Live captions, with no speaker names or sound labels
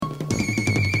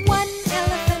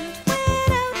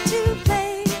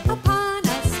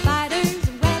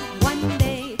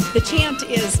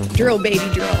Drill, baby,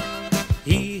 drill.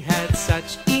 He had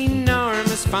such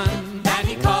enormous fun that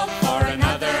he called for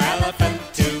another elephant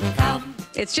to come.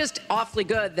 It's just awfully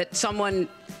good that someone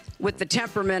with the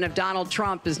temperament of Donald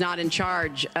Trump is not in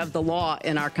charge of the law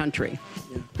in our country.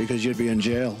 Because you'd be in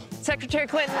jail. Secretary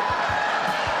Clinton.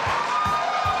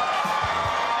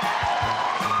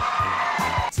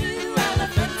 Two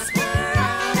elephants were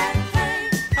out at play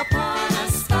upon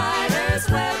a spider's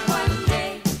web one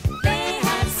day. They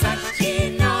had such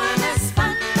enormous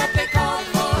fun that they called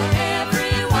for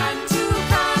everyone to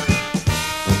come.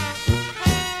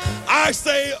 I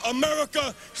say,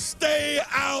 America, stay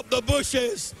out the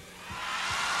bushes.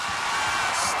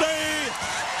 Stay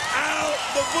out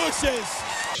the bushes.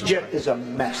 Shit is a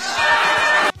mess.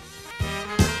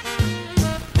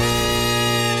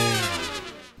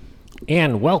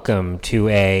 And welcome to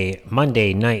a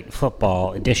Monday Night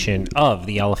Football edition of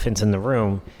The Elephants in the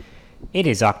Room. It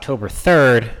is October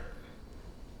 3rd.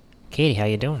 Katie, how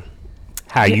you doing?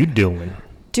 How you doing?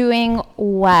 Doing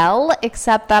well,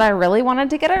 except that I really wanted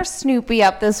to get our Snoopy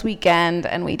up this weekend,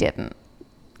 and we didn't.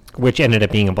 Which ended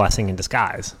up being a blessing in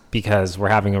disguise because we're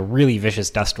having a really vicious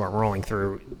dust storm rolling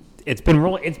through. It's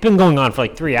been going on for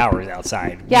like 3 hours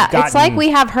outside. Yeah, it's like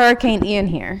we have Hurricane Ian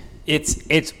here.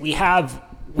 We have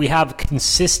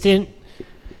consistent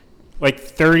like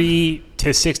 30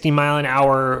 to 60 mile an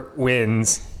hour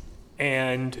winds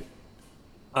and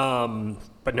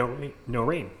but no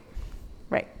rain.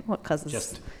 Right. Well, because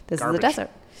Just this garbage. is the desert.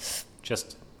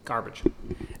 Just garbage.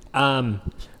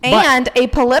 And a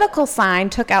political sign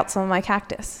took out some of my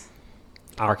cactus.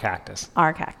 Our cactus.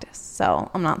 So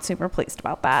I'm not super pleased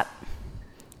about that.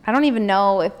 I don't even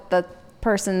know if the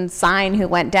person's sign who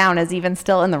went down is even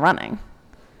still in the running.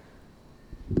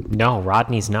 No,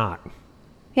 Rodney's not.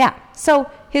 Yeah. So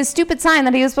his stupid sign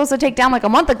that he was supposed to take down like a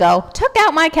month ago took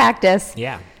out my cactus.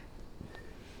 Yeah.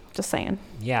 Just saying.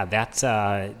 Yeah, that's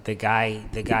the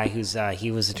guy who's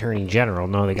he was Attorney General.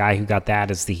 No, the guy who got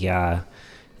that is the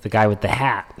guy with the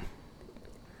hat.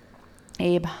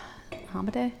 Abe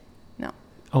Hamadeh? No.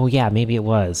 Oh yeah, maybe it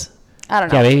was. I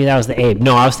don't know. Yeah, maybe that was the Abe.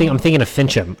 No, I'm thinking of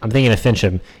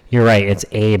Fincham. You're right. It's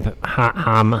Abe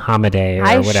Hamadeh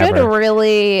or whatever. I should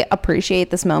really appreciate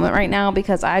this moment right now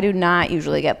because I do not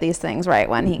usually get these things right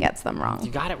when he gets them wrong.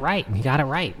 You got it right.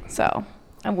 So,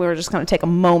 and we're just going to take a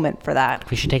moment for that.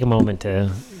 We should take a moment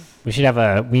to. We should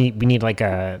have we need like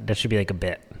that should be like a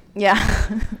bit. Yeah.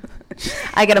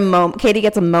 I get a moment. Katie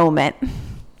gets a moment.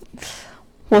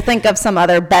 We'll think of some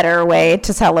other better way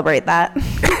to celebrate that.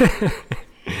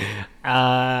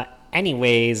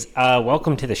 Anyways,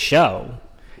 welcome to the show.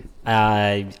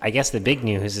 I guess the big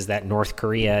news is that North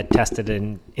Korea tested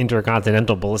an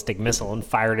intercontinental ballistic missile and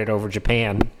fired it over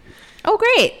Japan. Oh,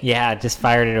 great. Yeah, just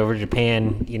fired it over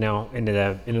Japan,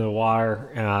 into the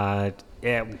water.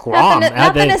 Guam.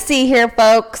 Nothing to see here,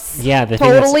 folks. Yeah,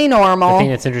 totally normal. The thing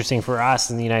that's interesting for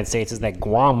us in the United States is that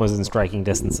Guam was in striking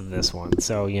distance of this one.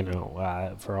 So,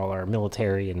 for all our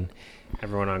military and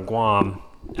everyone on Guam,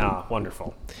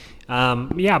 wonderful.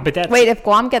 But that's... Wait, if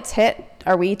Guam gets hit,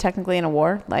 are we technically in a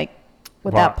war? Like,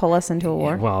 would that pull us into a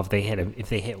war? Well, if they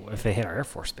hit our Air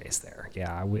Force base there,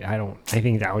 yeah. I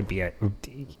think that would be a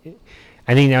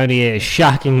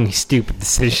shockingly stupid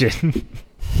decision.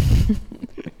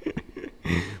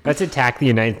 Let's attack the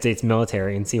United States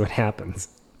military and see what happens.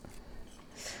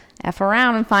 F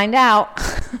around and find out.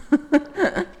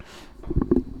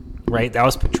 Right, that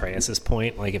was Petraeus'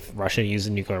 point. Like, if Russia used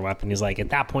a nuclear weapon, he's like, at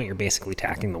that point, you're basically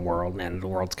attacking the world, and the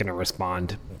world's going to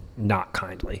respond not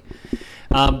kindly.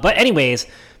 But anyways,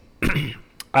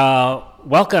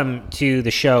 welcome to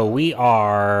the show. We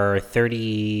are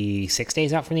 36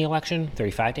 days out from the election.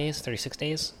 35 days? 36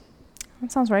 days?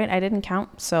 That sounds right. I didn't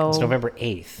count, so... It's November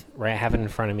 8th. Right, I have it in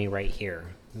front of me right here.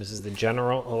 This is the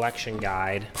General Election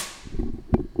Guide.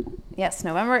 Yes,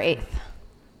 November 8th.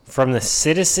 From the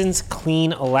Citizens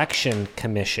Clean Election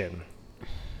Commission.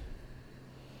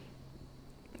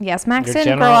 Yes, Max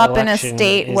didn't grow up in a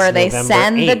state where they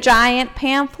send the giant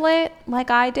pamphlet like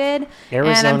I did.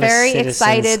 Arizona and I'm very Citizens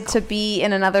excited to be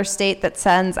in another state that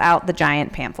sends out the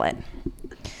giant pamphlet.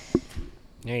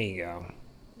 There you go.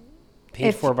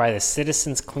 Paid for by the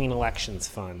Citizens Clean Elections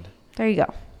Fund. There you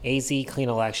go.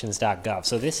 azcleanelections.gov.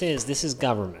 So this is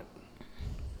government.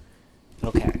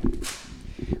 Okay.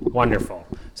 Wonderful.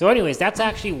 So anyways, that's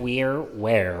actually where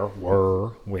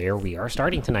we are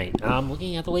starting tonight.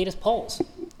 Looking at the latest polls.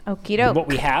 Okie doke. What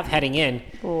we have heading in.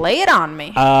 Lay it on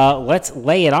me. Let's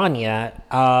lay it on you.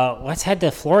 Let's head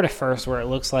to Florida first, where it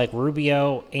looks like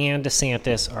Rubio and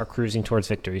DeSantis are cruising towards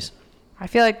victories. I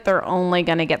feel like they're only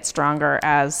going to get stronger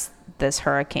as this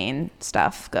hurricane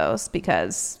stuff goes,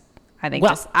 because I think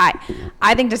Well-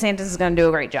 I think DeSantis is going to do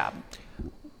a great job.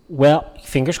 Well,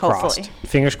 fingers crossed. Hopefully.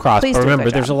 Fingers crossed. Please But do a remember,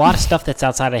 good there's a job. lot of stuff that's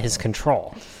outside of his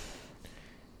control.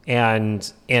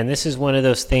 And this is one of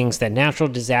those things that natural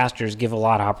disasters give a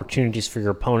lot of opportunities for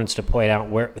your opponents to point out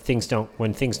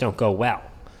when things don't go well.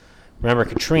 Remember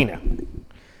Katrina.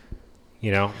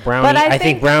 You know, Brownie. But I I think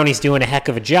think- Brownie's doing a heck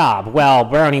of a job. Well,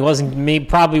 Brownie wasn't. Maybe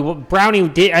probably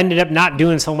Brownie ended up not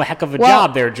doing so heck of a Well,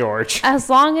 job there, George. As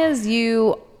long as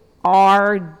you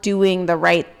are doing the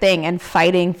right thing and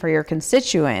fighting for your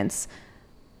constituents,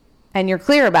 and you're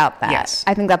clear about that, Yes.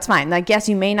 I think that's fine. Like, yes,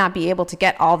 you may not be able to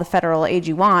get all the federal aid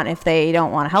you want if they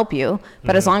don't want to help you,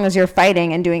 but as long as you're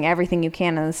fighting and doing everything you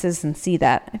can and the citizens see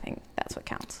that, I think that's what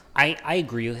counts. I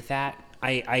agree with that.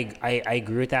 I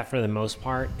agree with that for the most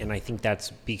part, and I think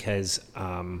that's because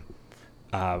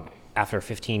after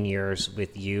 15 years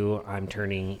with you, I'm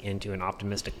turning into an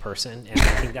optimistic person, and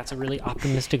I think that's a really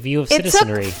optimistic view of It took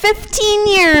citizenry. 15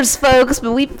 years, folks,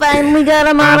 but we finally got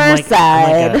them on our I'm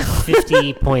side. like a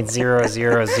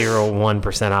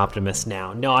 50.0001% optimist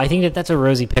now. No, I think that's a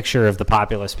rosy picture of the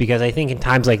populace, because I think in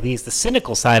times like these, the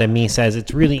cynical side of me says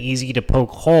it's really easy to poke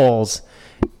holes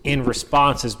in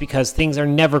responses because things are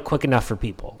never quick enough for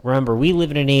people. Remember, we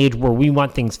live in an age where we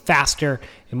want things faster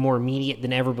and more immediate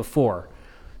than ever before.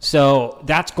 So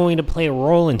that's going to play a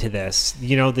role into this.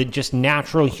 You know, the just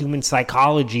natural human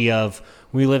psychology of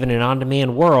we live in an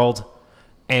on-demand world,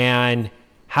 and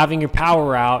having your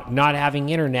power out, not having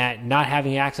internet, not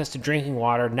having access to drinking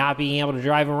water, not being able to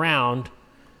drive around.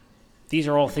 These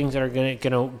are all things that are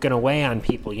gonna weigh on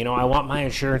people. You know, I want my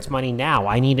insurance money now.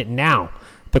 I need it now.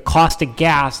 The cost of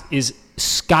gas is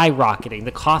skyrocketing.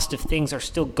 The cost of things are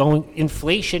still going.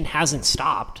 Inflation hasn't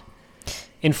stopped.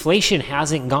 Inflation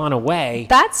hasn't gone away.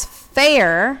 That's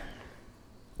fair.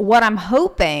 What I'm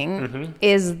hoping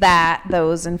is that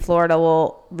those in Florida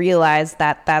will realize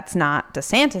that that's not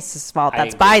DeSantis' fault. I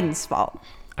That's agree. Biden's fault.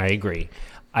 I agree,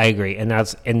 and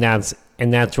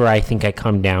that's where I think I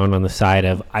come down on the side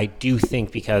of I do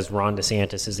think because Ron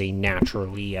DeSantis is a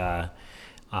naturally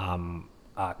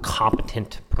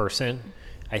competent person,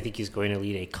 I think he's going to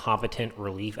lead a competent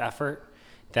relief effort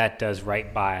that does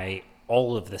right by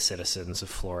all of the citizens of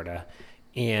Florida,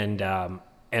 and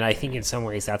I think in some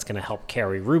ways that's going to help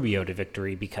carry Rubio to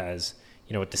victory because.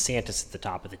 You know, with DeSantis at the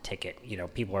top of the ticket, you know,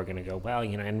 people are going to go, well,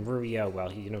 you know, and Rubio, well,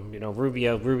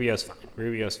 Rubio's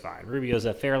fine. Rubio's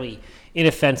a fairly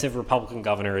inoffensive Republican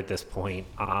governor at this point.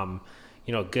 You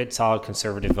know, good, solid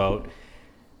conservative vote.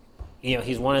 You know,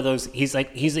 he's one of those. He's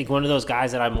like one of those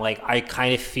guys that I'm like, I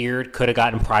kind of feared could have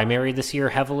gotten primary this year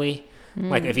heavily.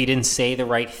 Like if he didn't say the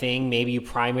right thing, maybe you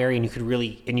primary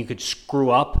and you could screw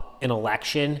up an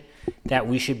election. That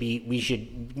we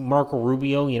should Marco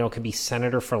Rubio, you know, could be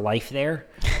senator for life there.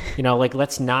 You know, like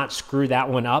let's not screw that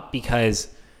one up because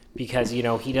you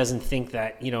know he doesn't think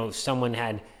that, you know,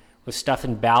 someone was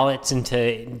stuffing ballots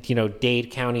into, you know,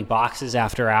 Dade County boxes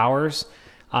after hours.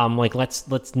 Like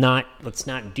let's not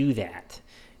do that.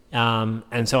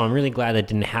 And so I'm really glad that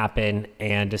didn't happen.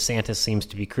 And DeSantis seems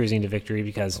to be cruising to victory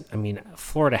because, I mean,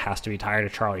 Florida has to be tired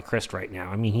of Charlie Crist right now.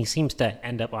 I mean, he seems to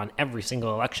end up on every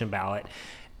single election ballot.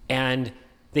 And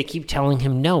they keep telling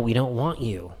him, no, we don't want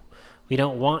you. We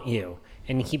don't want you.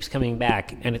 And he keeps coming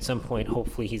back. And at some point,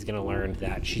 hopefully, he's going to learn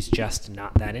that she's just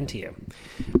not that into you.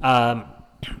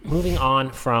 Moving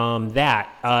on from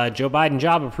that, Joe Biden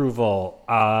job approval.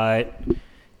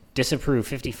 Disapprove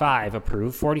 55,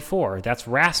 approve 44. That's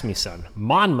Rasmussen.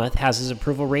 Monmouth has his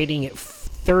approval rating at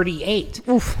 38.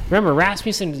 Oof. Remember,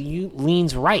 Rasmussen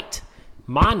leans right.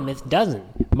 Monmouth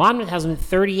doesn't. Monmouth has him at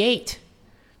 38.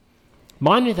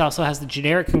 Monmouth also has the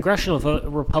generic congressional vote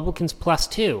of Republicans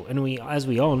 +2, and as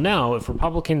we all know, if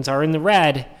Republicans are in the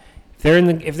red, if they're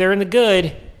in the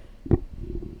good,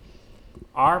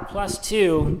 R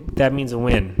 +2, that means a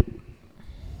win.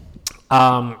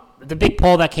 The big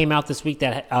poll that came out this week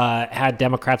that had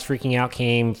Democrats freaking out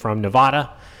came from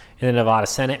Nevada, in the Nevada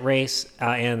Senate race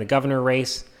and the governor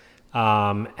race.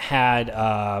 Had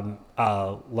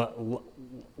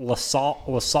LaSalle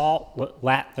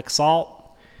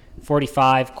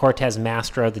 45, Cortez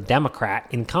Mastro, the Democrat,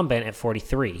 incumbent at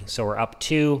 43. So we're up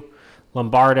 2.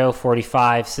 Lombardo,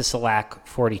 45. Sisolak,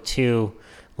 42.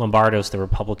 Lombardo's the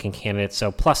Republican candidate.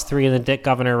 So +3 in the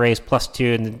governor race,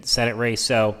 +2 in the Senate race.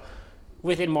 So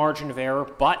within margin of error,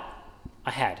 but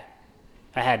ahead.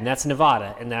 And that's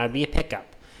Nevada, and that would be a pickup.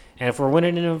 And if we're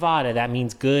winning in Nevada, that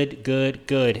means good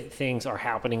things are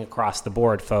happening across the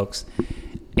board, folks.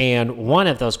 And one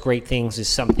of those great things is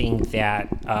something that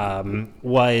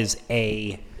was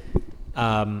a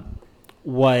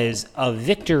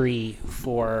victory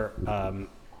for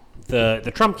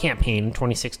the Trump campaign in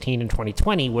 2016 and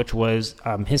 2020, which was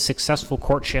his successful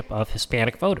courtship of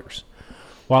Hispanic voters,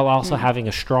 while also having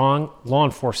a strong law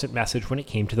enforcement message when it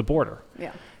came to the border.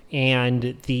 Yeah.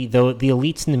 And the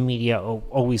elites in the media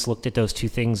always looked at those two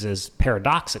things as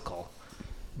paradoxical.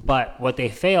 But what they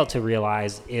failed to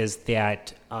realize is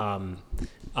that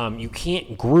you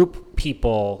can't group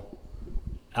people,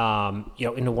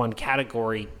 into one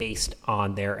category based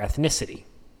on their ethnicity.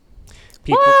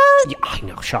 People, What? Yeah, I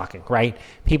know, shocking, right?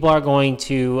 People are going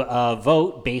to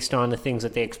vote based on the things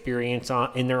that they experience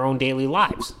in their own daily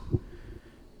lives.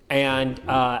 And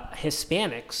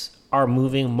Hispanics are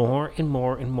moving more and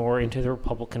more and more into the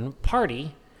Republican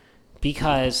Party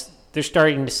because they're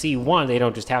starting to see, one, they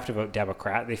don't just have to vote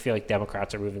Democrat. They feel like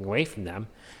Democrats are moving away from them.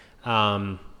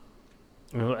 I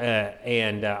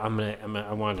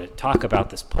wanted to talk about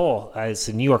this poll. It's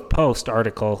a New York Post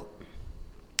article.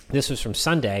 This was from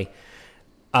Sunday.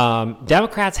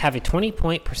 Democrats have a 20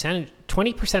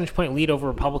 percentage point lead over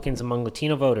Republicans among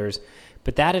Latino voters,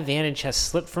 but that advantage has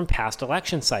slipped from past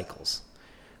election cycles.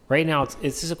 Right now,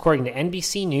 this is according to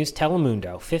NBC News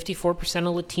Telemundo. 54%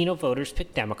 of Latino voters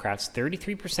picked Democrats,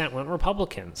 33% went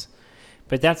Republicans.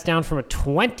 But that's down from that's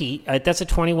a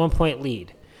 21-point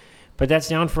lead. But that's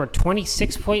down from a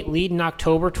 26-point lead in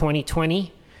October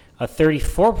 2020, a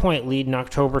 34-point lead in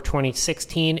October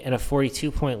 2016, and a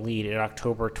 42-point lead in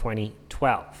October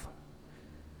 2012.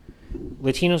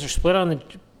 Latinos are split on the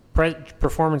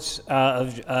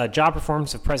job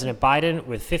performance of President Biden,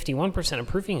 with 51%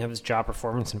 approving of his job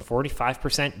performance and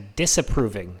 45%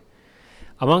 disapproving.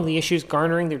 Among the issues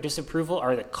garnering their disapproval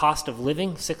are the cost of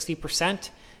living, 60%,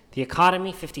 the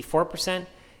economy, 54%,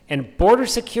 and border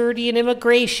security and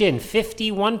immigration,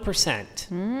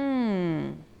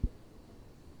 51%.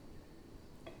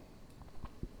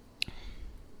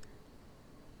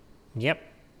 Yep.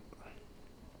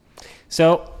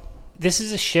 So this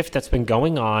is a shift that's been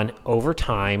going on over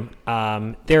time.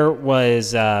 There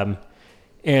was, so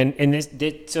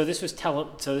this was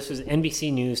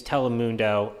NBC News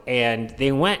Telemundo, and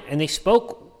they went and they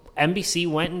spoke. NBC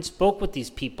went and spoke with these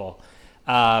people,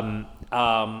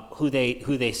 who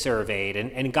they surveyed,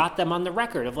 and got them on the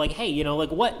record of like, hey,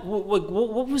 what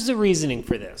was the reasoning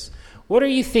for this? What are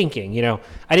you thinking?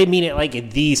 I didn't mean it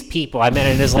like these people. I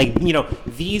meant it as like,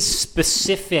 these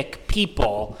specific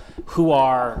people who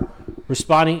are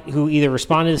responding, who either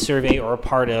responded to the survey or are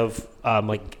part of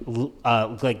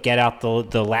Get Out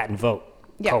the Latin Vote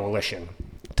coalition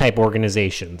type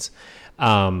organizations,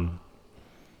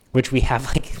 which we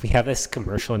have this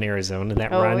commercial in Arizona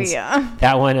that runs. Yeah.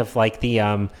 That one of like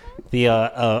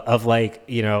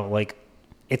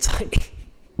it's like.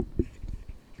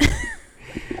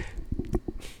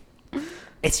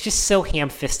 It's just so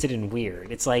ham-fisted and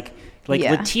weird. It's like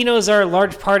Latinos are a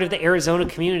large part of the Arizona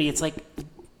community. It's like,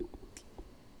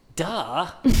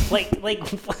 duh. I'm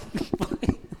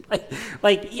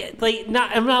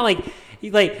not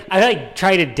I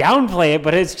try to downplay it,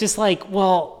 but it's just like,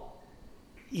 well,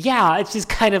 yeah, it's just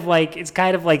kind of like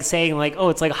saying like, oh,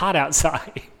 it's like hot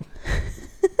outside.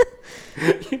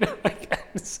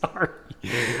 I'm sorry.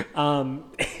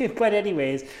 But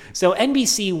anyways, so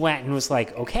NBC went and was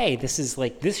like, okay,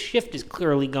 this shift is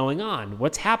clearly going on.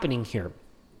 What's happening here?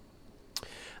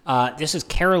 This is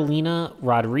Carolina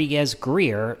Rodriguez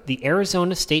Greer, the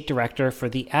Arizona State Director for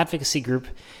the advocacy group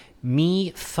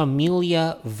Mi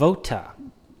Familia Vota.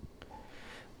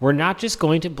 We're not just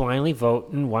going to blindly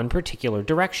vote in one particular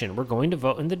direction. We're going to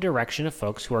vote in the direction of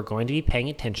folks who are going to be paying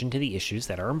attention to the issues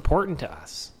that are important to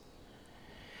us.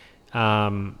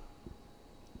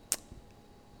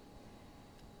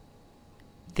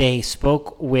 They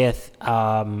spoke with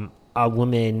a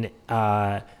woman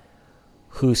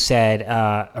who said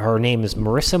her name is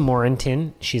Marissa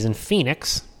Morenton. She's in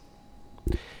Phoenix.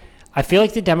 I feel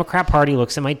like the Democrat Party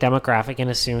looks at my demographic and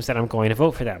assumes that I'm going to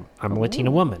vote for them. I'm a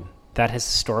Latina woman. That has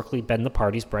historically been the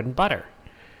party's bread and butter.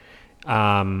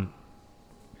 And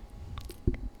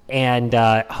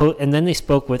then they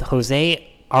spoke with Jose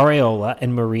Areola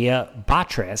and Maria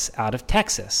Batres out of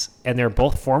Texas, and they're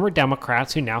both former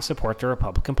Democrats who now support the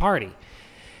Republican Party.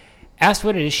 Asked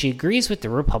what it is she agrees with the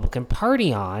Republican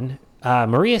Party on,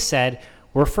 Maria said,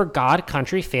 "We're for God,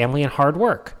 country, family, and hard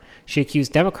work." She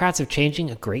accused Democrats of changing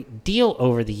a great deal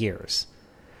over the years.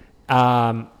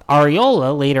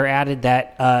 Areola later added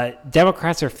that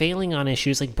Democrats are failing on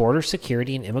issues like border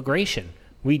security and immigration.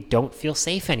 We don't feel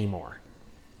safe anymore.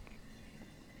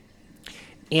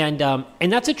 And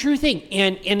that's a true thing,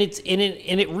 and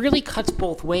it really cuts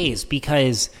both ways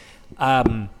because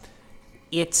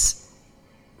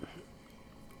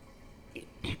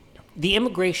the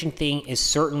immigration thing is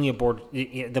certainly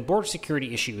the border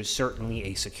security issue is certainly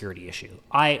a security issue.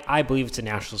 I believe it's a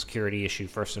national security issue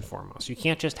first and foremost. You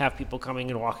can't just have people coming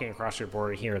and walking across your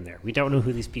border here and there. We don't know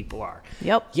who these people are.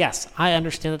 Yep. Yes, I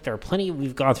understand that there are plenty,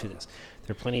 we've gone through this.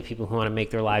 There are plenty of people who want to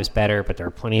make their lives better, but there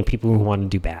are plenty of people who want to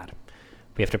do bad.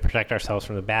 We have to protect ourselves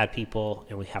from the bad people,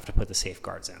 and we have to put the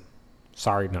safeguards in.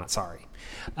 Sorry, not sorry.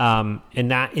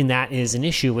 And that is an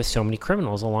issue with so many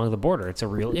criminals along the border. It's a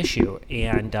real issue.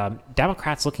 And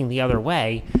Democrats looking the other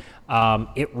way,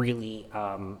 it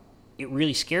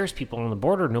really scares people on the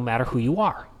border, no matter who you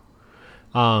are.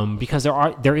 Because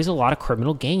there is a lot of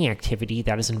criminal gang activity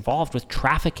that is involved with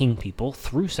trafficking people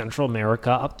through Central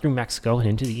America, up through Mexico, and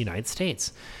into the United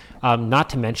States. Not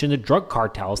to mention the drug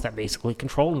cartels that basically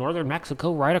control northern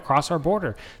Mexico right across our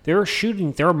border. There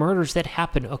are murders that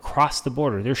happen across the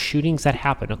border. There's shootings that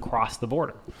happen across the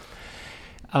border.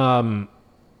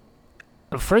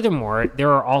 Furthermore,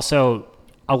 there are also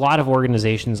a lot of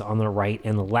organizations on the right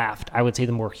and the left. I would say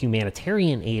the more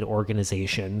humanitarian aid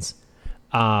organizations,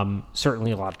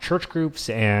 certainly a lot of church groups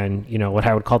and, what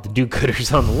I would call the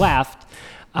do-gooders on the left,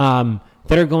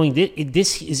 that are going,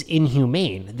 this is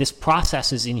inhumane. This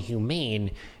process is inhumane.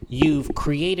 You've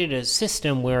created a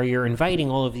system where you're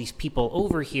inviting all of these people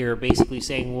over here, basically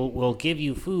saying, we'll give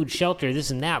you food, shelter,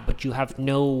 this and that, but you have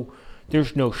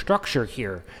there's no structure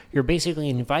here. You're basically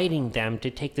inviting them to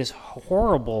take this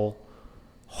horribly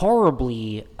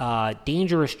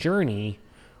dangerous journey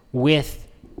with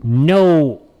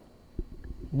no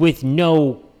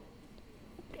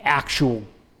actual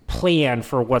plan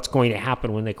for what's going to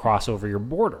happen when they cross over your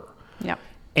border. Yeah.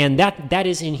 And that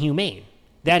is inhumane.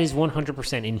 That is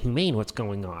 100% inhumane what's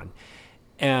going on.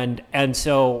 And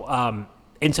so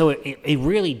it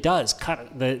really does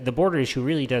cut, the border issue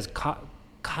really does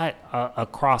cut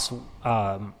across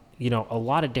a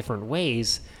lot of different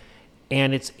ways.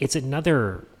 And it's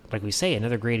another, like we say,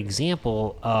 another great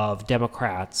example of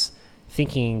Democrats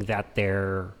thinking that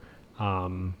their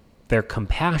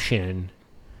compassion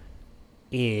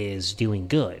is doing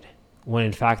good, when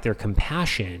in fact their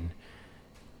compassion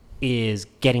is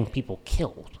getting people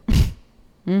killed.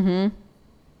 Mm-hmm.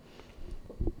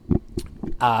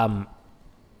 And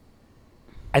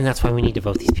that's why we need to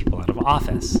vote these people out of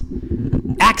office.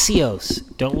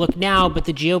 Axios, don't look now, but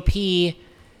the GOP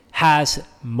has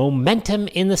momentum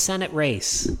in the Senate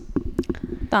race.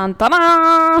 Dun, dun,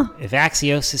 dun. If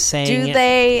Axios is saying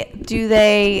Do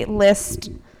they list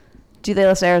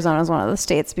Arizona as one of the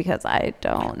states? Because I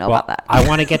don't know about that. I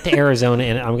want to get to Arizona,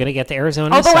 and I'm going to get to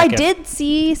Arizona Although in a I second. did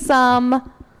see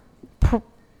some,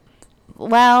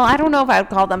 I don't know if I would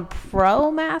call them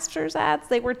pro-Masters ads.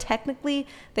 They were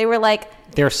like...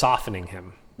 They're softening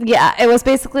him. Yeah, it was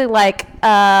basically like,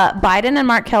 Biden and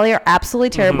Mark Kelly are absolutely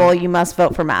terrible. Mm-hmm. You must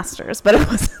vote for Masters. But it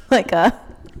was like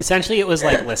Essentially, it was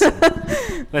like,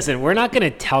 listen, we're not going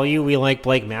to tell you we like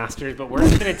Blake Masters, but we're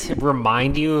going to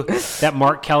remind you that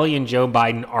Mark Kelly and Joe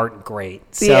Biden aren't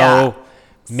great. So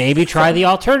maybe try the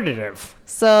alternative.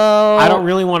 So I don't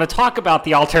really want to talk about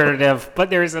the alternative,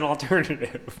 but there's an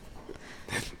alternative.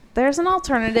 There's an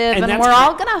alternative, and we're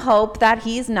all going to hope that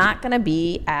he's not going to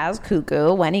be as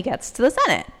cuckoo when he gets to the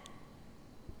Senate.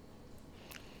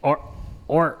 Or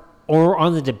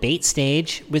on the debate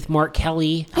stage with Mark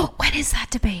Kelly. Oh, when is that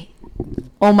debate?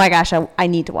 Oh my gosh, I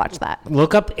need to watch that.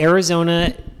 Look up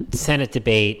Arizona Senate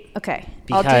debate. Okay,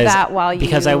 I'll do that while you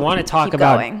because I want to talk keep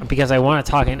about going. Because I want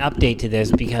to talk an update to this,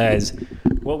 because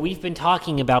what we've been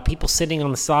talking about, people sitting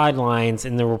on the sidelines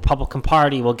in the Republican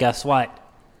Party. Well, guess what?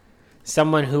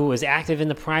 Someone who was active in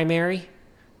the primary,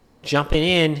 jumping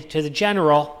in to the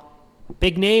general,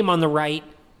 big name on the right,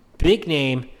 big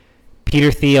name,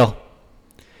 Peter Thiel.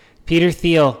 Peter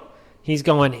Thiel, he's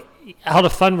held a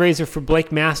fundraiser for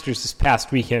Blake Masters this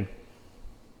past weekend.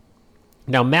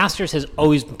 Now, Masters has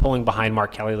always been pulling behind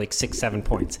Mark Kelly like 6-7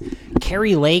 points.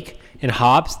 Kerry Lake and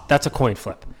Hobbs, that's a coin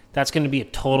flip. That's going to be a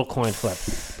total coin flip.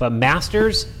 But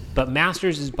Masters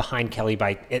is behind Kelly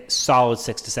by a solid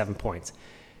 6 to 7 points.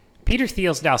 Peter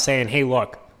Thiel's now saying, hey,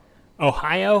 look,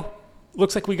 Ohio,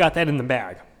 looks like we got that in the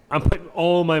bag. I'm putting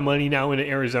all my money now into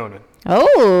Arizona.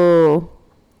 Oh.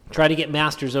 Try to get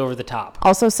Masters over the top.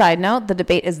 Also, side note, the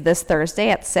debate is this Thursday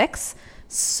at 6,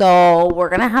 so we're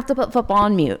going to have to put football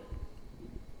on mute.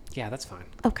 Yeah, that's fine.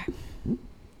 Okay.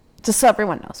 Just so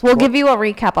everyone knows. We'll give you a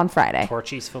recap on Friday.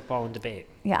 Portuguese football and debate.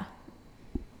 Yeah.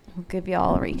 We'll give you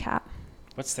all a recap.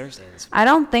 What's Thursday this week? I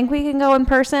don't think we can go in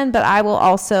person, but I will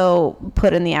also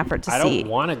put in the effort to see. I don't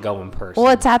want to go in person.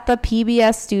 Well, it's at the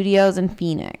PBS studios in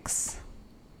Phoenix.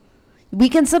 We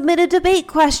can submit a debate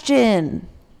question.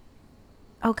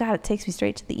 Oh, God, it takes me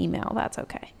straight to the email. That's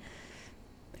okay.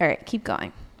 All right, keep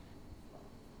going.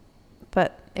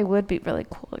 but it would be really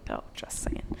cool to go. Just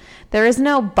saying. There is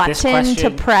no button to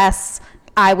question- press.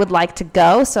 I would like to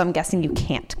go, so I'm guessing you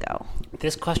can't go.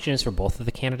 This question is for both of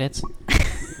the candidates.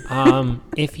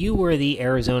 If you were the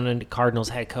Arizona Cardinals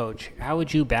head coach, how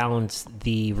would you balance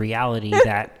the reality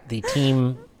that the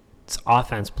team's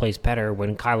offense plays better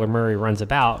when Kyler Murray runs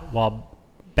about while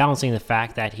balancing the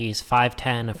fact that he's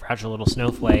 5'10", a fragile little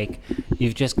snowflake?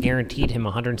 You've just guaranteed him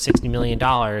 $160 million,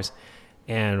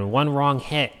 and one wrong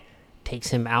hit takes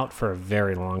him out for a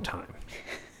very long time.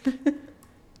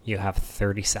 You have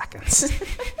 30 seconds.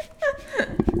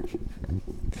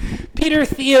 Peter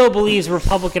Thiel believes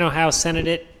Republican Ohio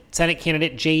Senate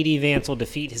candidate J.D. Vance will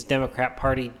defeat his Democrat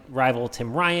Party rival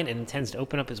Tim Ryan and intends to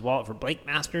open up his wallet for Blake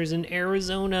Masters in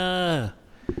Arizona.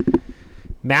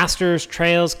 Masters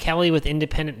trails Kelly with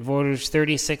independent voters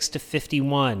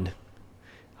 36-51.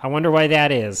 I wonder why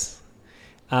that is.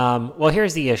 Well,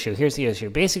 here's the issue.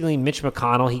 Basically, Mitch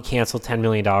McConnell, he canceled $10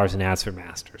 million in ads for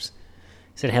Masters.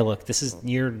 He said, hey, look,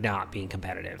 you're not being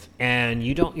competitive, and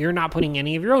you're not putting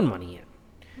any of your own money in.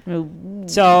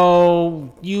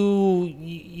 So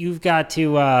you've got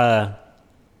to,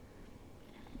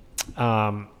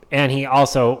 and he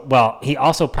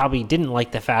also probably didn't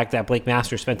like the fact that Blake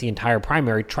Masters spent the entire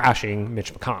primary trashing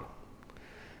Mitch McConnell.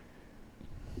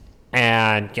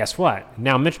 And guess what?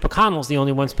 Now Mitch McConnell's the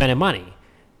only one spending money.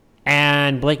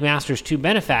 And Blake Masters' two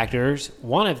benefactors,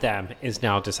 one of them is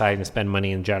now deciding to spend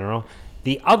money in general.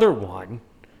 The other one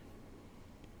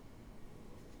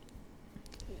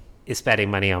is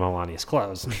spending money on Melania's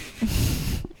clothes.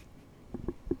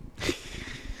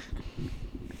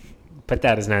 But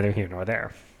that is neither here nor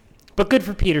there. But good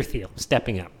for Peter Thiel,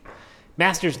 stepping up.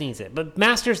 Masters needs it. But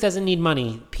Masters doesn't need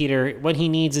money, Peter. What he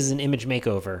needs is an image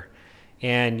makeover.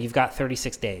 And you've got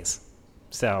 36 days.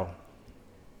 So,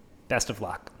 best of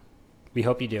luck. We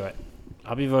hope you do it.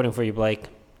 I'll be voting for you, Blake.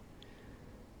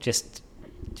 Just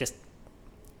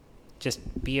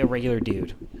be a regular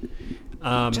dude.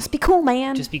 Just be cool,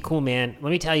 man. Just be cool, man. Let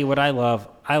me tell you what I love.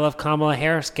 I love Kamala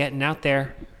Harris getting out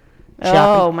there.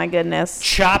 Oh, my goodness.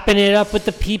 Chopping it up with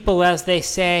the people, as they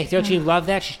say. Don't you love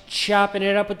that? She's chopping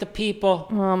it up with the people.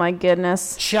 Oh, my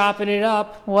goodness. Chopping it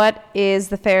up. What is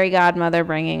the fairy godmother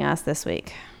bringing us this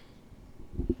week?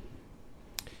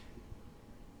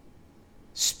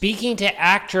 Speaking to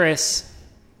actress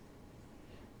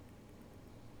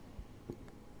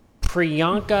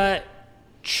Priyanka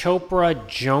Chopra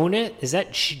Jonas. Is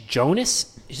that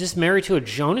Jonas? Is this married to a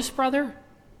Jonas brother?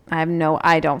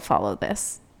 I don't follow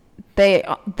this. They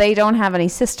don't have any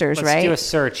sisters, Let's right? do a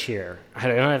search here. I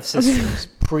don't have sisters.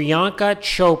 Priyanka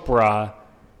Chopra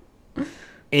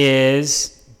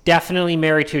is definitely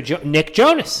married to Nick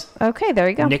Jonas. Okay, there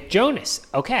you go. Nick Jonas.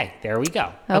 Okay, there we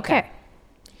go. Okay.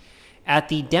 At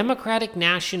the Democratic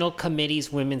National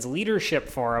Committee's Women's Leadership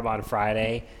Forum on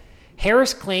Friday,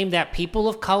 Harris claimed that people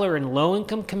of color in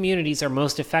low-income communities are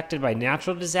most affected by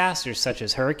natural disasters such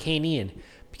as Hurricane Ian.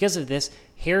 Because of this,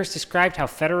 Harris described how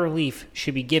federal relief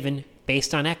should be given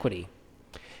based on equity.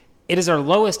 It is our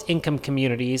lowest income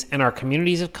communities and our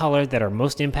communities of color that are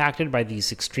most impacted by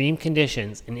these extreme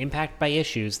conditions and impacted by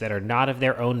issues that are not of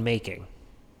their own making.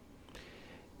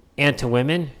 And to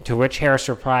women, to which Harris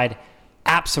replied,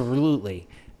 absolutely.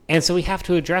 And so we have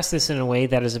to address this in a way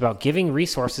that is about giving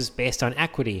resources based on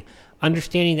equity,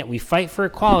 understanding that we fight for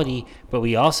equality, but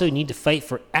we also need to fight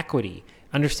for equity,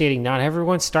 understanding not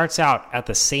everyone starts out at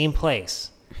the same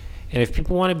place. And if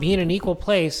people want to be in an equal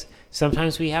place,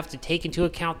 sometimes we have to take into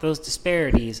account those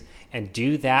disparities and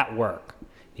do that work.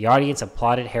 The audience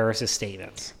applauded Harris's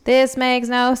statements. This makes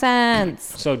no sense.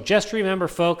 So just remember,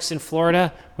 folks in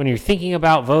Florida, when you're thinking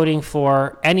about voting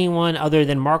for anyone other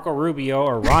than Marco Rubio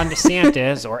or Ron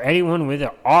DeSantis or anyone with an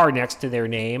R next to their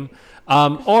name,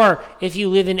 or if you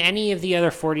live in any of the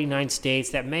other 49 states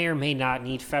that may or may not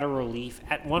need federal relief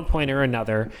at one point or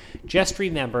another, just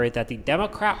remember that the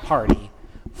Democrat Party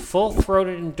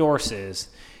full-throated endorses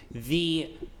the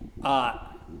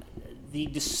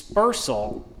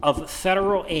dispersal of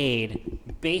federal aid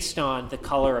based on the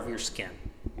color of your skin.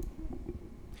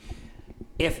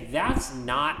 If that's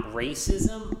not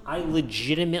racism, I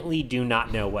legitimately do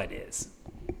not know what is.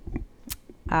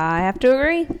 I have to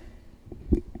agree.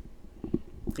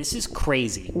 This is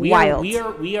crazy. Wild.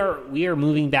 We are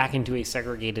moving back into a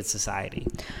segregated society.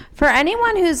 For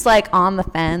anyone who's like on the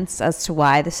fence as to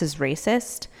why this is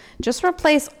racist, just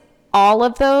replace all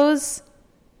of those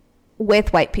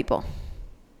with white people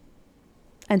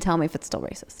and tell me if it's still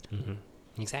racist. Mm-hmm.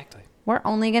 Exactly. We're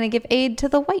only going to give aid to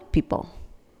the white people.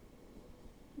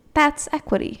 That's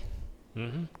equity.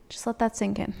 Mm-hmm. Just let that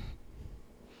sink in.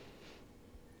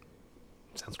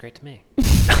 Sounds great to me.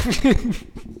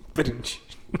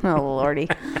 Oh, Lordy.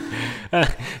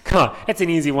 Come on, that's an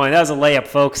easy one. That was a layup,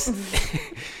 folks.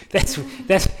 that's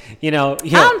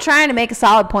I'm trying to make a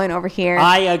solid point over here.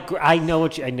 I agree. I know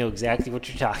exactly what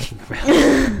you're talking about.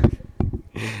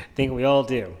 I think we all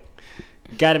do.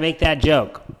 Got to make that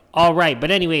joke. All right,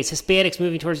 but anyways, Hispanics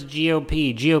moving towards the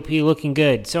GOP. GOP looking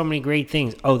good. So many great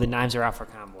things. Oh, the knives are out for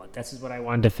Kamala. This is what I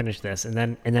wanted to finish this, and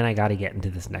then I got to get into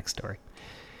this next story.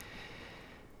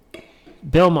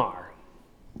 Bill Maher.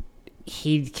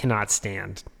 He cannot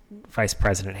stand Vice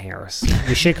President Harris.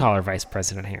 We should call her Vice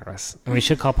President Harris, and we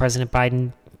should call President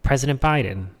Biden President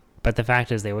Biden. But the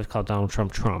fact is, they always call Donald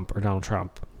Trump Trump or Donald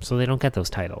Trump, so they don't get those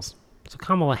titles. So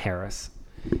Kamala Harris.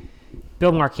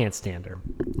 Bill Maher can't stand her.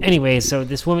 Anyway, so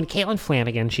this woman, Caitlin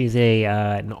Flanagan, she's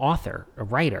an author, a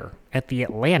writer at The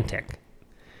Atlantic.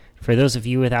 For those of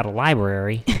you without a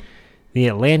library, The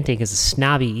Atlantic is a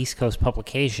snobby East Coast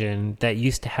publication that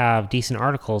used to have decent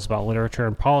articles about literature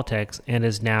and politics and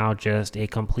is now just a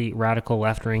complete radical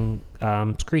left-wing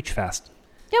screech fest.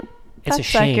 Yep. It's that's a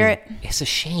shame. accurate. It's a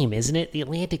shame, isn't it? The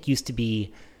Atlantic used to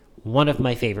be one of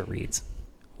my favorite reads.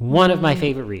 One of my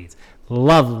favorite reads.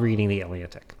 Love reading The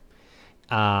Atlantic.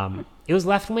 It was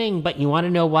left-wing, but you want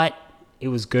to know what? It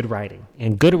was good writing.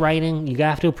 And good writing, you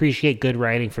have to appreciate good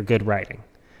writing for good writing.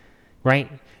 Right?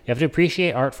 You have to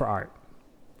appreciate art for art.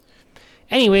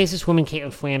 Anyways, this woman,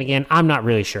 Caitlin Flanagan, I'm not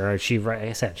really sure. She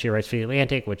writes for The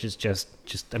Atlantic, which is just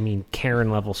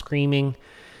Karen-level screaming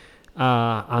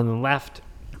on the left.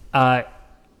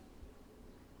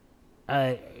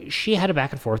 She had a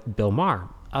back and forth with Bill Maher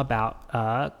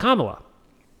about Kamala.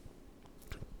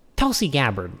 Tulsi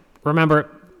Gabbard. Remember,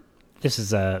 this is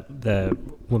the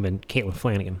woman, Caitlin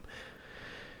Flanagan.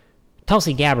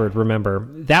 Tulsi Gabbard, remember,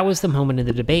 that was the moment in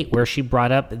the debate where she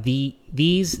brought up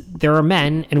there are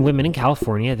men and women in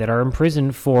California that are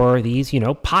imprisoned for these,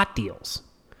 pot deals.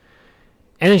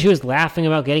 And then she was laughing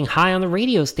about getting high on the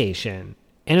radio station.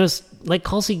 And it was like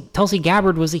Tulsi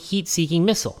Gabbard was a heat-seeking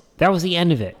missile. That was the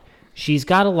end of it. She's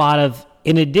got a lot of,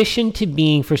 in addition to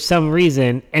being, for some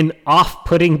reason, an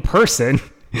off-putting person,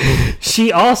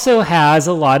 she also has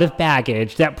a lot of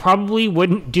baggage that probably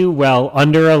wouldn't do well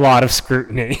under a lot of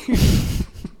scrutiny.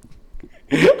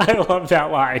 I love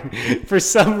that line. For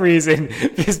some reason,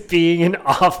 just being an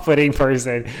off-putting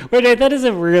person, which I thought is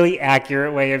a really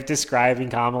accurate way of describing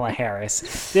Kamala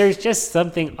Harris. There's just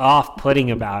something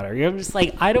off-putting about her. You're just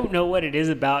like, I don't know what it is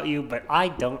about you, but I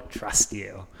don't trust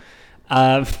you.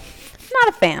 Not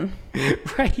a fan.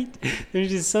 Right? There's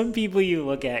just some people you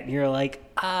look at and you're like,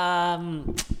 I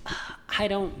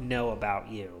don't know about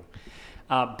you.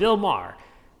 Bill Maher,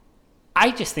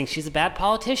 I just think she's a bad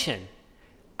politician.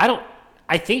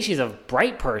 I think she's a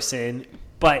bright person,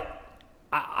 but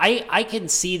I can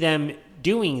see them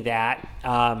doing that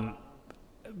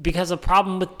because the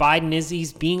problem with Biden is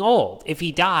he's being old. If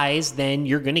he dies, then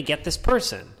you're going to get this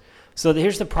person. So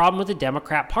here's the problem with the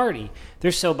Democrat Party.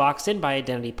 They're so boxed in by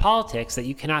identity politics that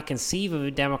you cannot conceive of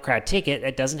a Democrat ticket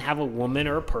that doesn't have a woman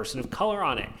or a person of color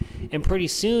on it. And pretty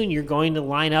soon you're going to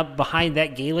line up behind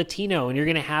that gay Latino and you're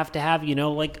going to have,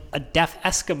 like a deaf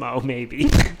Eskimo maybe.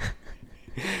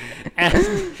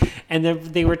 and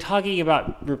they were talking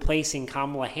about replacing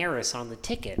Kamala Harris on the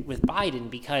ticket with Biden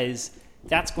because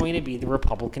that's going to be the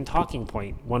Republican talking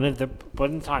point.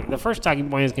 The first talking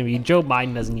point is going to be Joe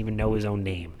Biden doesn't even know his own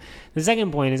name. The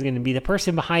second point is going to be the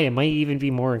person behind him might even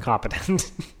be more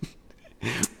incompetent.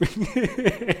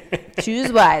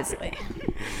 Choose wisely.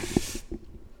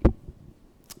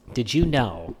 Did you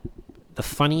know the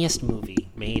funniest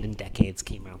movie made in decades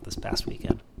came out this past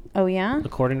weekend? Oh, yeah?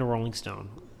 According to Rolling Stone.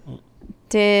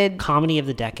 Comedy of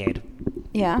the decade.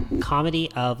 Yeah.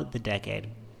 Comedy of the decade.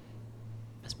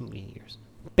 Best movie in years.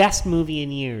 Best movie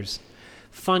in years.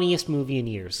 Funniest movie in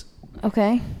years.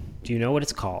 Okay. Do you know what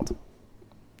it's called?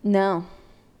 No.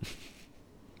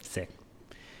 Sick.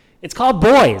 It's called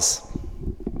Boys.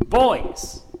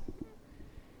 Boys.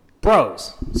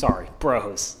 Bros. Sorry,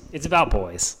 bros. It's about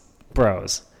boys.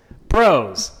 Bros.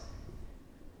 Bros.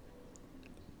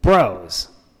 Bros.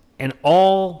 An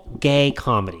all-gay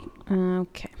comedy.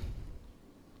 Okay.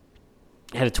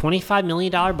 It had a $25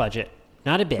 million budget.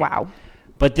 Not a big. Wow.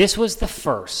 But this was the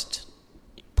first.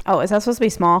 Oh, is that supposed to be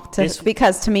small?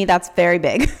 Because to me, that's very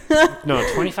big. No,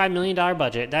 $25 million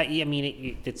budget.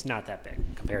 It's not that big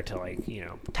compared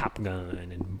to Top Gun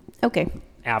and Okay.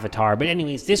 Avatar. But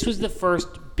anyways, this was the first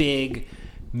big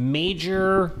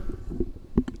major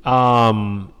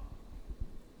all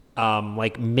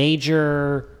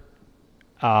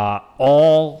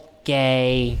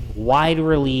gay wide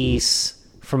release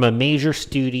from a major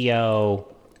studio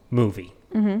movie.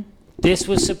 Mm-hmm. This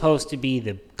was supposed to be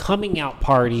the coming out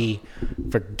party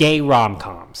for gay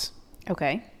rom-coms.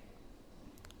 Okay.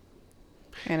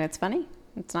 And it's funny?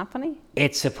 It's not funny?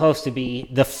 It's supposed to be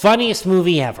the funniest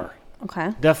movie ever.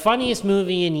 Okay. The funniest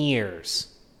movie in years.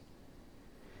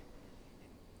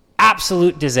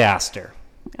 Absolute disaster.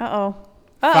 Uh-oh.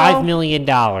 $5 million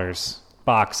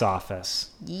box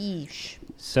office. Yeesh.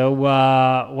 So,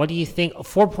 what do you think?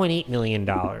 $4.8 million.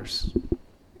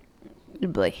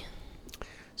 Boy.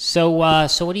 So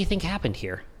what do you think happened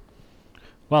here?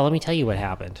 Well, let me tell you what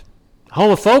happened.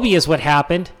 Homophobia is what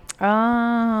happened.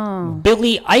 Oh.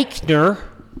 Billy Eichner,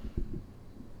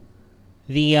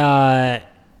 the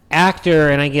actor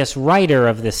and I guess writer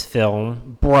of this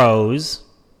film, Bros,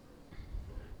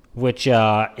 which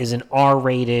is an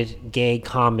R-rated gay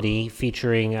comedy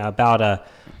featuring about a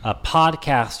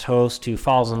podcast host who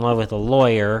falls in love with a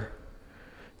lawyer.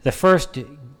 The first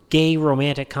gay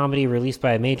romantic comedy released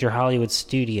by a major Hollywood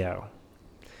studio.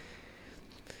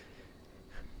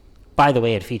 By the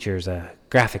way, it features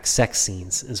graphic sex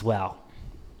scenes as well.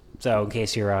 So, in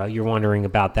case you're wondering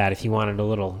about that, if you wanted a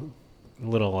little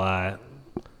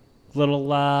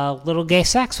gay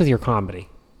sex with your comedy,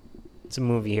 it's a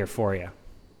movie here for you.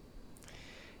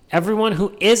 Everyone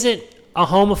who isn't a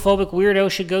homophobic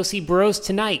weirdo should go see Bros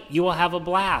tonight. You will have a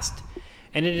blast.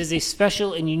 And it is a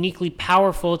special and uniquely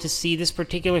powerful to see this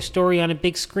particular story on a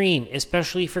big screen,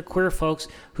 especially for queer folks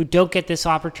who don't get this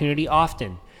opportunity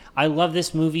often. I love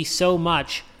this movie so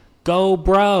much. Go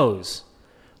Bros!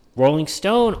 Rolling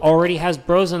Stone already has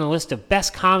Bros on the list of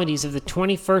best comedies of the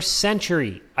 21st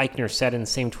century, Eichner said in the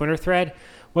same Twitter thread.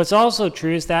 What's also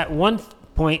true is that at one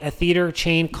point a theater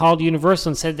chain called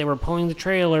Universal and said they were pulling the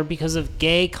trailer because of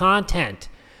gay content.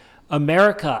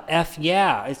 America, F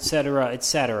yeah, etc.,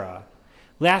 etc.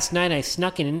 Last night I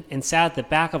snuck in and sat at the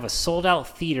back of a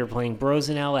sold-out theater playing Bros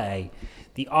in L.A.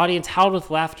 The audience howled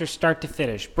with laughter start to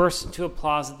finish, burst into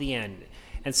applause at the end,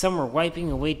 and some were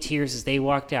wiping away tears as they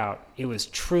walked out. It was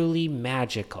truly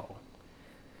magical.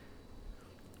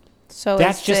 So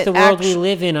That's just the world we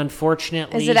live in,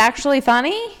 unfortunately. Is it actually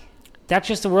funny? That's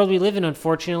just the world we live in,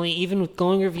 unfortunately. Even with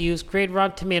glowing reviews, great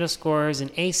Rotten Tomato scores,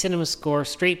 and A Cinema score,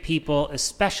 straight people,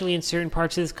 especially in certain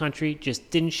parts of this country,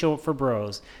 just didn't show up for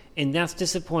Bros. And that's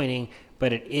disappointing,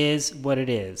 but it is what it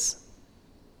is.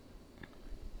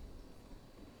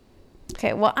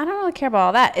 Okay, well, I don't really care about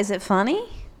all that. Is it funny?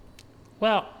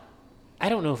 Well, I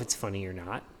don't know if it's funny or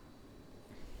not.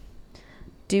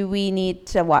 Do we need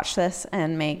to watch this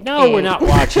and make No, we're not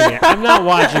watching it. I'm not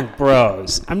watching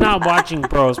Bros. I'm not watching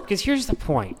Bros because here's the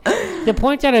point. The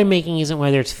point that I'm making isn't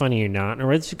whether it's funny or not or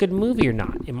whether it's a good movie or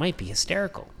not. It might be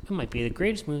hysterical. It might be the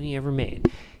greatest movie ever made.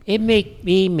 It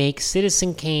may make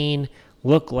Citizen Kane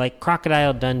look like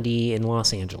Crocodile Dundee in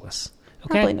Los Angeles.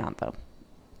 Okay? Probably not, though.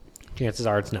 Chances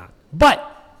are it's not. But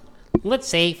let's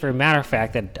say, for a matter of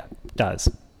fact, that it does.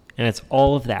 And it's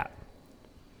all of that.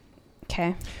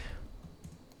 Okay.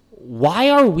 Why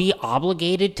are we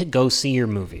obligated to go see your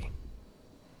movie?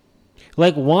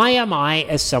 Like, why am I,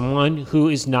 as someone who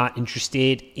is not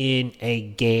interested in a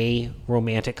gay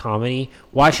romantic comedy,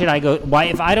 why should I go? Why,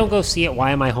 if I don't go see it,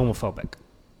 why am I homophobic?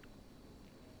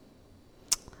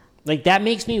 Like, that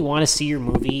makes me want to see your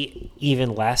movie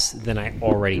even less than I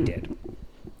already did.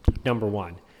 Number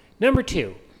one. Number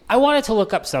two, I wanted to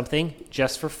look up something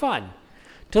just for fun.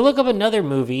 To look up another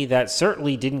movie that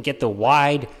certainly didn't get the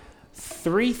wide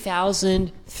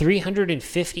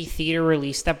 3,350 theater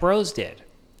release that Bros did.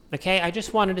 Okay, I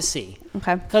just wanted to see.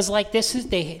 Okay. Because like this is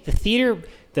the theater,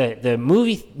 the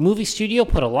movie studio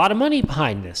put a lot of money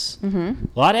behind this, a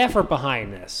lot of effort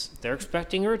behind this. They're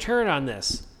expecting a return on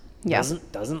this. Yeah.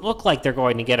 Doesn't look like they're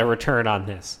going to get a return on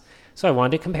this. So I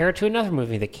wanted to compare it to another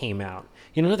movie that came out.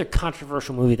 You know, another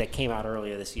controversial movie that came out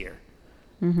earlier this year.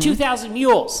 2,000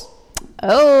 Mules.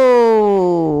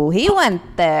 Oh, he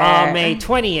went there. May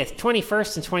 20th,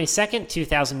 21st, and 22nd,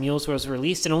 2,000 Mules was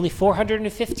released in only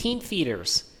 415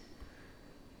 theaters.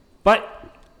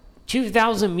 But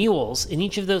 2,000 Mules in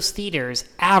each of those theaters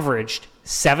averaged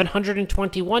 $721,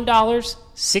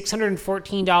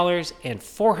 $614, and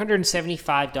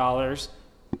 $475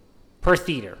 per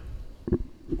theater.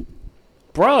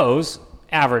 Bros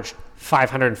averaged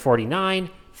 $549,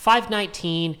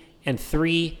 $519, and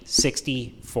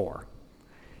 $364.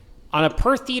 On a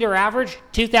per theater average,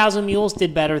 2,000 Mules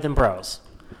did better than Bros.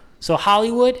 So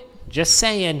Hollywood, just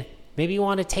saying, maybe you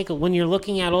want to take when you're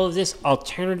looking at all of this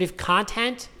alternative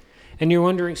content and you're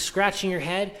wondering, scratching your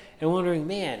head and wondering,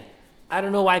 man, I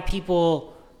don't know why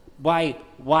people, why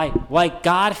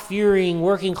God-fearing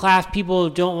working class people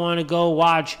don't want to go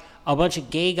watch a bunch of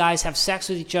gay guys have sex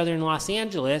with each other in Los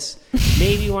Angeles,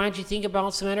 maybe why don't you think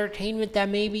about some entertainment that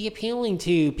may be appealing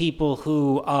to people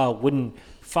who wouldn't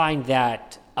find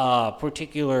that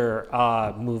particular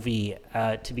movie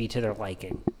to be to their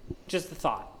liking? Just a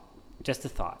thought. Just a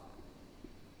thought.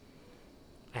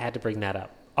 I had to bring that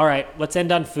up. All right, let's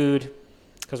end on food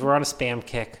because we're on a spam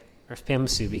kick, or spam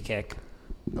musubi kick.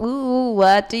 Ooh,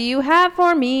 what do you have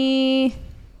for me?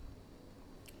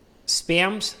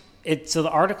 Spams. So the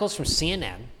article's from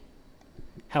CNN.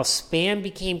 How spam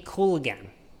became cool again.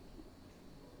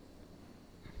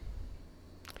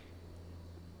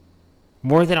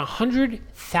 More than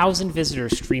 100,000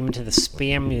 visitors stream into the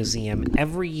Spam Museum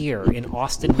every year in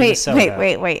Austin, Minnesota.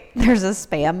 Wait. There's a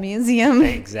spam museum.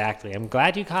 Exactly. I'm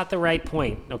glad you caught the right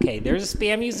point. Okay, there's a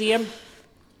Spam Museum.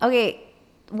 Okay,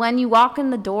 when you walk in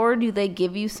the door, do they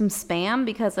give you some spam?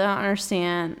 Because I don't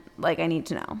understand. Like, I need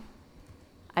to know.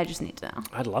 I just need to know.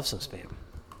 I'd love some Spam.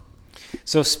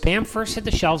 So Spam first hit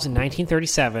the shelves in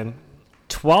 1937.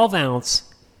 12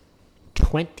 ounce,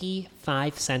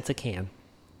 25 cents a can.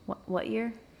 What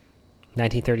year?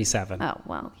 1937. Oh,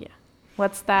 well, yeah.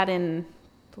 What's that in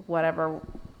whatever?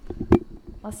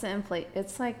 What's the inflate?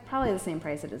 It's like probably the same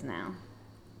price it is now.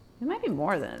 It might be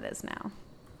more than it is now.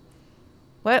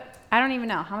 What? I don't even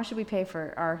know. How much did we pay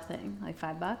for our thing? Like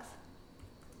 $5?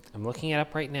 I'm looking it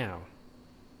up right now.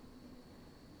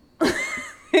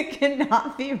 It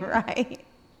cannot be right.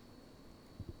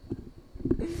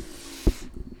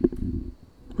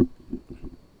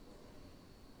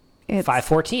 It's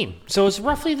 $5.14. So it's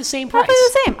roughly the same price. roughly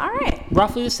the same. All right.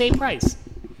 Roughly the same price.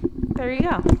 There you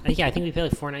go. Yeah, I think we paid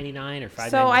like $4.99 or $5.99.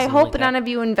 So I hope none of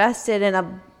you invested in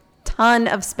a ton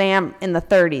of spam in the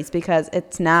 30s because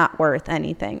it's not worth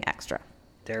anything extra.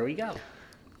 There we go.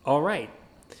 All right.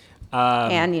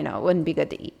 And, it wouldn't be good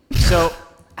to eat. So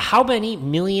how many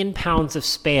million pounds of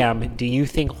spam do you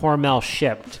think Hormel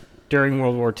shipped during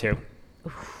World War II?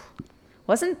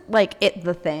 Wasn't, like, it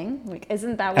the thing? Like,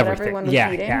 isn't that what Everything. everyone was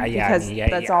Yeah, eating? yeah, Because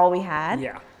that's yeah. all we had?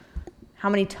 Yeah. How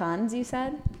many tons, you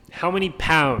said? How many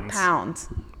pounds? Pounds.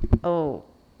 Oh.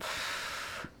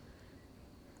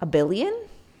 A billion?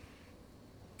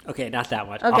 Okay, not that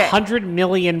much. Okay. 100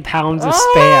 million pounds of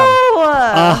Oh!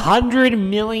 spam. 100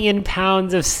 million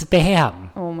pounds of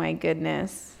spam. Oh, my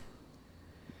goodness.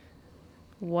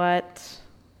 What?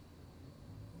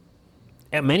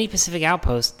 At many Pacific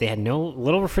outposts, they had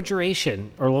little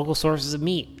refrigeration or local sources of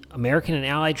meat. American and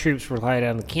Allied troops relied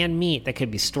on the canned meat that could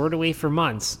be stored away for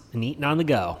months and eaten on the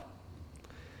go.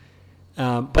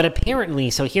 But apparently,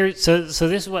 so this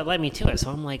is what led me to it. So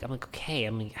I'm like, okay,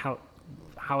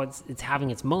 how it's having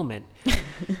its moment.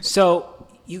 So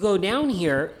you go down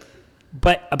here,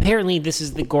 but apparently this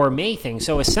is the gourmet thing.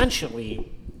 So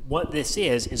essentially, what this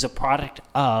is a product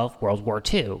of World War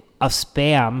II. Of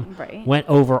spam Right. went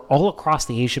over all across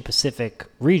the Asia Pacific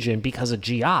region because of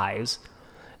GIs.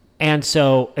 And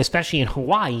so, especially in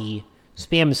Hawaii,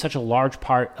 spam is such a large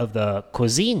part of the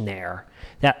cuisine there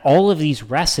that all of these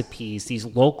recipes, these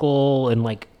local and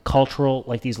like cultural,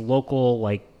 like these local,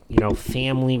 like,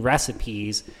 family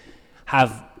recipes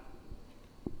have,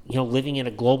 living in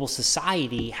a global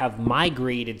society, have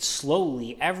migrated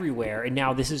slowly everywhere. And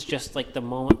now this is just like the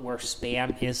moment where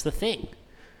spam is the thing,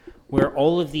 where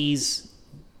all of these,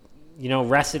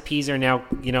 recipes are now,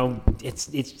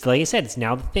 it's like I said, it's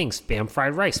now the thing. Spam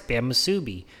fried rice, spam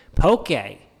musubi, poke.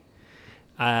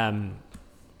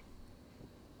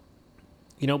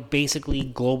 Basically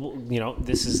global,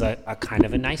 this is a kind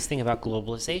of a nice thing about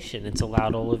globalization. It's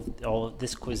allowed all of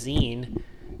this cuisine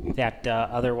that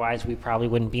otherwise we probably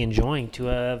wouldn't be enjoying to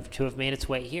have made its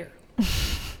way here.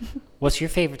 What's your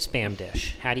favorite spam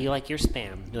dish? How do you like your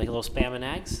spam? You like a little spam and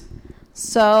eggs?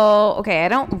 So, okay, I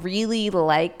don't really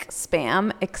like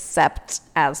spam except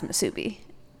as musubi.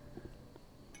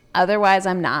 Otherwise,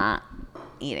 I'm not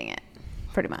eating it,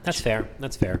 pretty much. That's fair.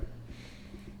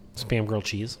 Spam grilled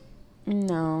cheese.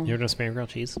 No. You ever done spam grilled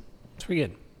cheese? It's pretty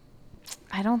good.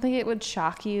 I don't think it would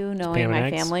shock you knowing Spam and my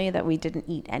eggs? family that we didn't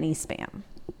eat any spam.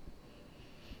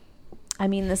 I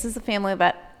mean, this is a family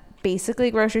that basically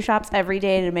grocery shops every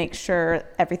day to make sure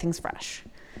everything's fresh.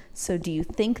 So do you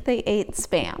think they ate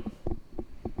spam?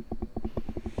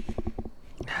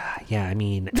 Yeah, I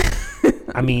mean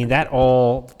that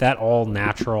all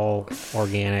natural,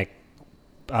 organic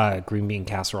green bean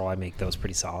casserole. I make those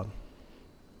pretty solid.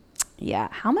 Yeah.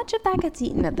 How much of that gets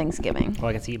eaten at Thanksgiving? Well,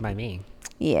 it gets eaten by me.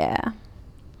 Yeah.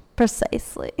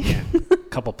 Precisely. Yeah,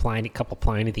 couple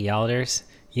Pliny the Elders.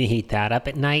 You heat that up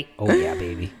at night. Oh yeah,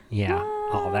 baby. Yeah,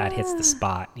 all that hits the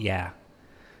spot. Yeah,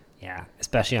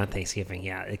 especially on Thanksgiving.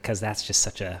 Yeah, because that's just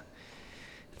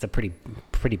it's a pretty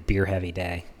beer heavy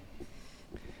day.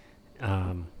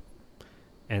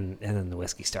 and then the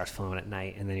whiskey starts flowing at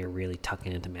night, and then you're really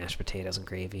tucking into mashed potatoes and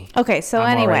gravy. Okay, so I'm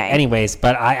all anyway. right. Anyways,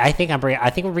 but I think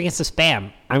we're bringing some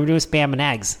spam. I'm doing spam and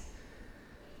eggs.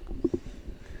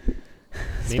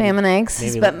 Spam and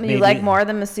eggs, but you like more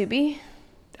than musubi?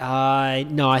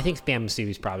 No, I think spam musubi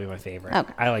is probably my favorite.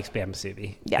 Okay. I like spam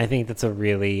musubi. Yeah. I think it's a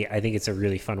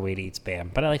really fun way to eat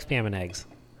spam. But I like spam and eggs.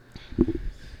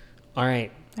 All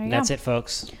right, There you that's go. it,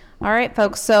 folks. All right,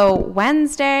 folks. So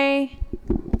Wednesday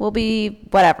will be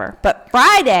whatever. But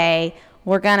Friday,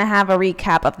 we're going to have a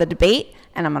recap of the debate.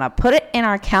 And I'm going to put it in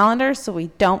our calendar so we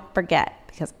don't forget.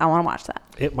 Because I want to watch that.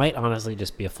 It might honestly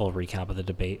just be a full recap of the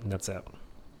debate, and that's it.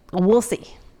 We'll see.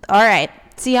 All right.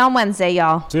 See you on Wednesday,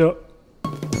 y'all. See ya.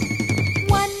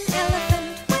 One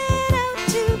elephant went out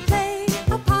to play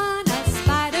upon a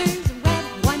spider's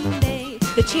web one day.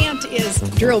 The chant is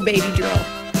drill, baby, drill.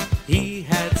 He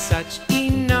had such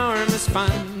enormous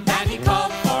fun that he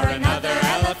called for another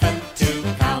elephant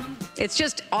to come. It's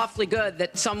just awfully good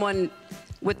that someone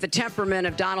with the temperament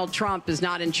of Donald Trump is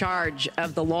not in charge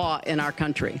of the law in our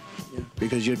country.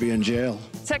 Because you'd be in jail.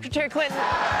 Secretary Clinton.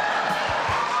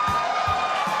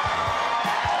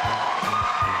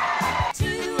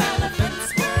 Two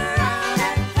elephants were out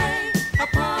at play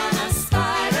upon a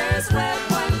spider's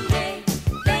web one day.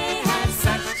 They had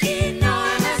such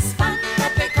enormous fun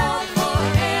that they called for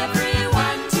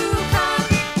everyone to come.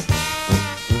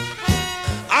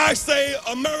 I say,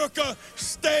 America,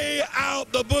 stay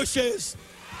out the bushes.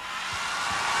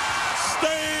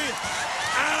 Stay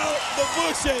out the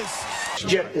bushes.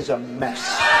 This jet is a mess.